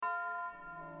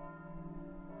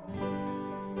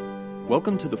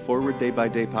Welcome to the Forward Day by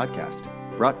Day podcast,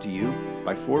 brought to you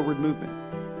by Forward Movement.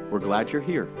 We're glad you're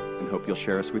here and hope you'll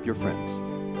share us with your friends.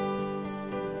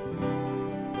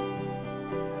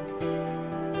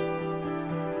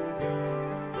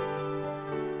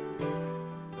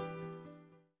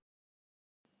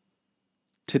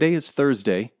 Today is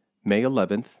Thursday, May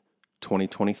 11th,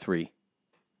 2023.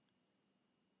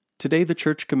 Today the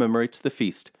Church commemorates the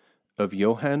feast of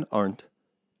Johann Arndt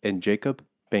and Jacob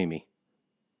Boehme.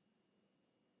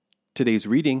 Today's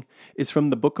reading is from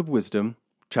the Book of Wisdom,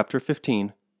 chapter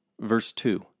 15, verse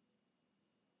 2.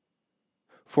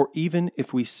 For even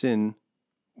if we sin,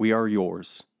 we are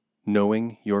yours,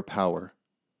 knowing your power.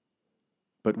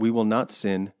 But we will not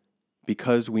sin,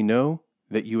 because we know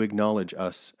that you acknowledge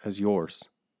us as yours.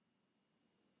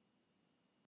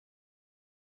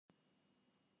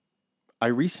 I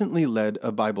recently led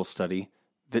a Bible study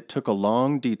that took a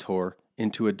long detour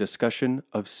into a discussion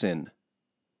of sin.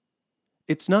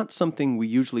 It's not something we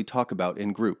usually talk about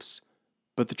in groups,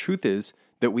 but the truth is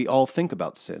that we all think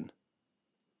about sin.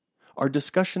 Our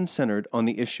discussion centered on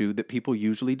the issue that people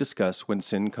usually discuss when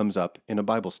sin comes up in a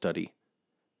Bible study.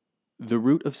 The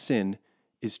root of sin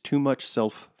is too much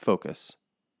self-focus.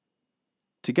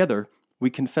 Together,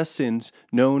 we confess sins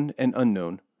known and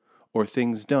unknown, or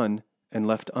things done and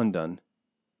left undone.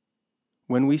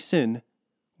 When we sin,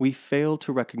 we fail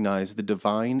to recognize the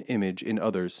divine image in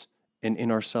others and in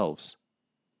ourselves.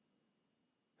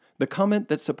 The comment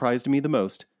that surprised me the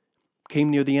most came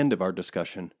near the end of our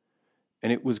discussion,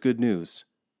 and it was good news.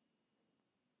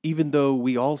 Even though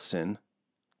we all sin,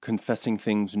 confessing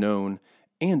things known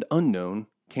and unknown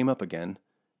came up again,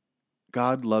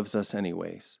 God loves us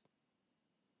anyways.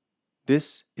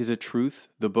 This is a truth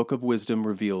the Book of Wisdom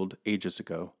revealed ages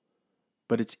ago,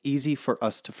 but it's easy for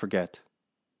us to forget.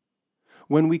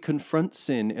 When we confront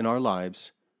sin in our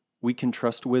lives, we can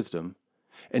trust wisdom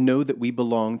and know that we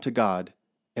belong to God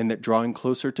and that drawing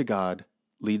closer to God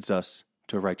leads us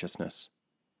to righteousness.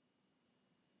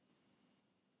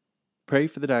 Pray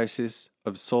for the Diocese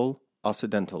of Seoul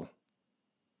Occidental.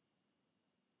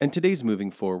 And today's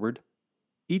moving forward,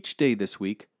 each day this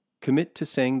week, commit to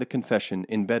saying the confession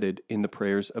embedded in the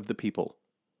prayers of the people,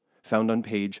 found on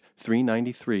page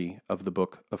 393 of the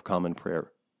Book of Common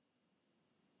Prayer.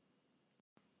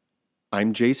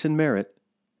 I'm Jason Merritt,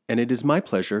 and it is my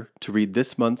pleasure to read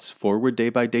this month's Forward Day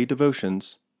by Day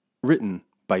devotions, written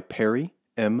by Perry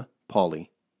M. Pauley.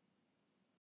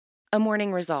 A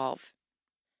morning resolve.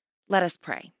 Let us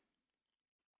pray.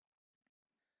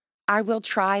 I will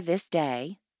try this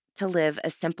day to live a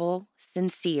simple,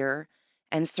 sincere,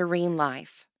 and serene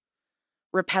life,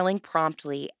 repelling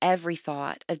promptly every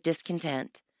thought of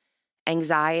discontent,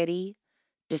 anxiety,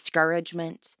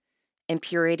 discouragement,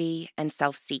 impurity, and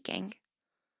self-seeking,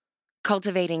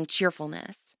 cultivating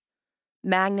cheerfulness,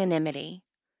 magnanimity,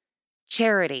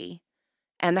 charity,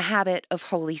 and the habit of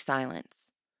holy silence,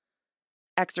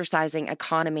 exercising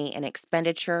economy in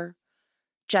expenditure,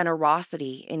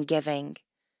 generosity in giving,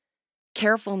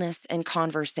 carefulness in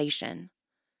conversation,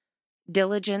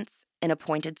 diligence in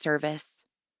appointed service,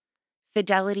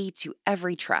 fidelity to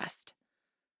every trust,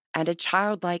 and a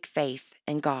childlike faith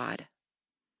in God.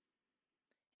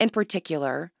 In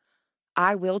particular,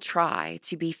 I will try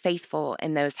to be faithful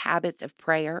in those habits of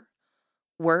prayer,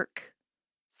 work,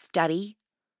 study,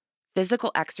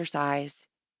 physical exercise,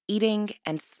 eating,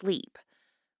 and sleep,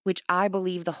 which I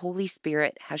believe the Holy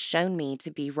Spirit has shown me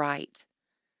to be right.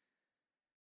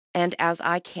 And as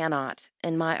I cannot,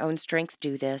 in my own strength,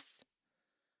 do this,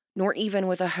 nor even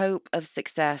with a hope of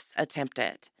success attempt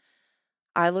it,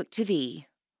 I look to Thee,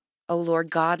 O Lord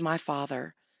God my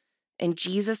Father, and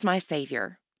Jesus my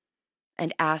Savior,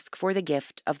 and ask for the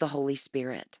gift of the Holy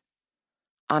Spirit.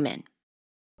 Amen.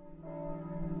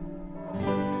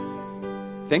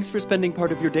 Thanks for spending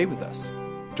part of your day with us.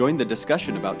 Join the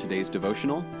discussion about today's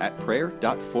devotional at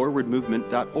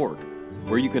prayer.forwardmovement.org,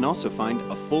 where you can also find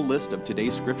a full list of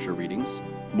today's scripture readings,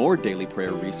 more daily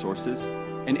prayer resources,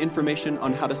 and information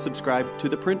on how to subscribe to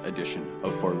the print edition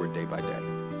of Forward Day by Day.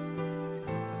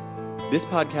 This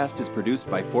podcast is produced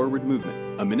by Forward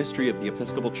Movement, a ministry of the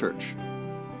Episcopal Church.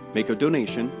 Make a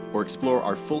donation or explore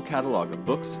our full catalog of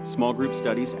books, small group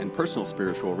studies, and personal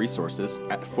spiritual resources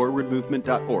at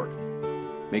forwardmovement.org.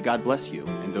 May God bless you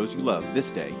and those you love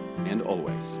this day and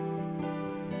always.